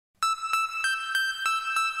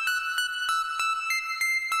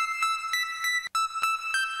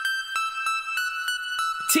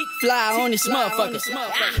TeeFLii on this motherfucker.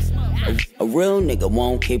 A real nigga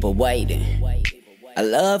won't keep her waiting. I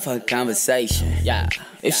love her conversation. Yeah.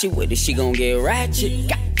 If she with it, she gon' get ratchet.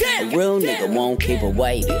 A real nigga won't keep her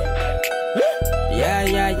waiting. Yeah.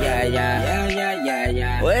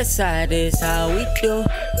 West side is how we do.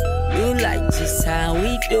 You like just how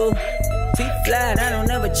we do. TeeFLii, I don't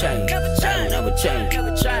never change. I don't never change.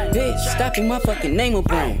 Bitch, stopping my fucking name up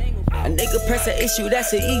wrong. A nigga press an issue,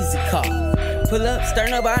 that's an easy call. Pull up,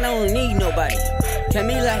 stern up, I don't need nobody. Can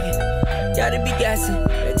me like it, gotta be gassing.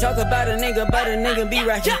 They talk about a nigga, but a nigga be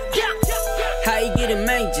ratchet. How he get it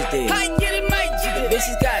major there? The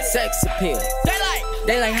bitches got sex appeal.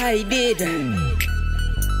 They like how he did that.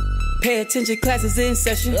 Pay attention, classes in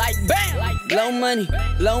session. Like bam, low money.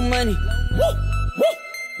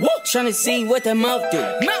 Tryna see what that mouth do.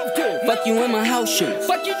 Fuck you in my house shoes.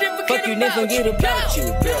 Fuck you, then forget about you,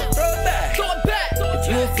 girl. Throw it back. If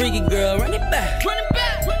you a freaky girl, run it back.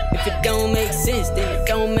 If it don't make sense, then it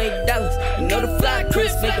don't make dollars. You know the fly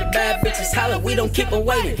Chris make the bad bitches holler. We don't keep her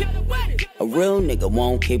waiting. A real nigga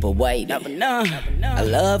won't keep her waiting. I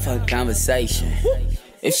love her conversation.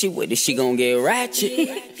 If she with it, she gon' get ratchet.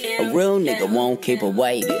 A real nigga won't keep her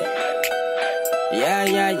waiting. Yeah.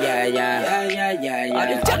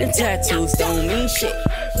 All the tattoos don't mean shit.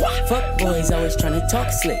 Fuck boys always tryna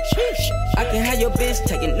talk slick. I can have your bitch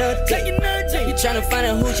taking nothing. You tryna find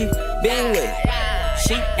out who she been with.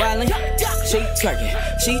 She wildin', she twerking,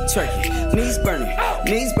 knees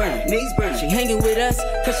burning. She hanging with us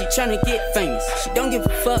cause she tryna get famous. She don't give a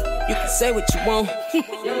fuck, you can say what you want.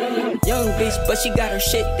 Young bitch, but she got her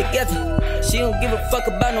shit together. She don't give a fuck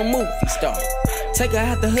about no movie star. Take her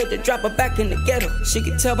out the hood to drop her back in the ghetto. She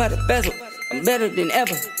can tell by the bezel, I'm better than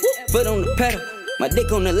ever. Foot on the pedal, my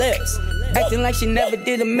dick on the lips. Acting like she never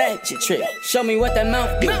did a magic trick. Show me what that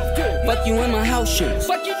mouth do. Fuck you in my house shoes.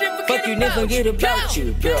 Fuck you, then forget about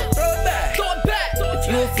you, girl. Throw it back. If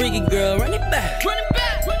you a freaky girl, run it back.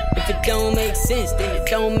 If it don't make sense, then it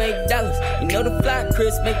don't make dollars. You know the fly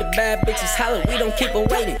Chris make the bad bitches holler. We don't keep her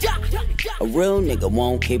waiting. A real nigga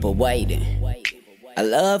won't keep her waiting. I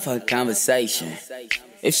love her conversation.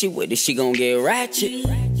 If she with it, she gon' get ratchet.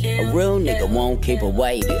 A real nigga won't keep her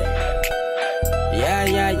waiting. Yeah.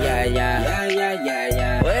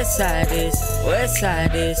 West side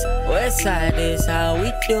is how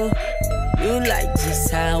we do. You like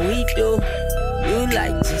just how we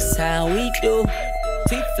do.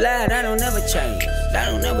 TeeFLii, I don't never change.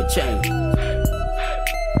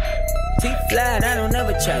 TeeFLii, I don't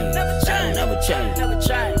never change.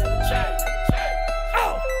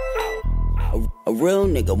 A real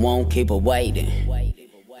nigga won't keep her waiting.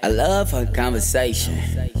 I love her conversation.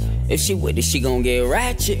 If she with it, she gon' get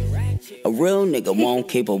ratchet. A real nigga won't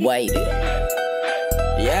keep her waiting.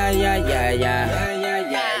 Yeah.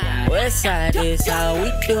 West side is how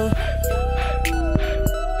we do.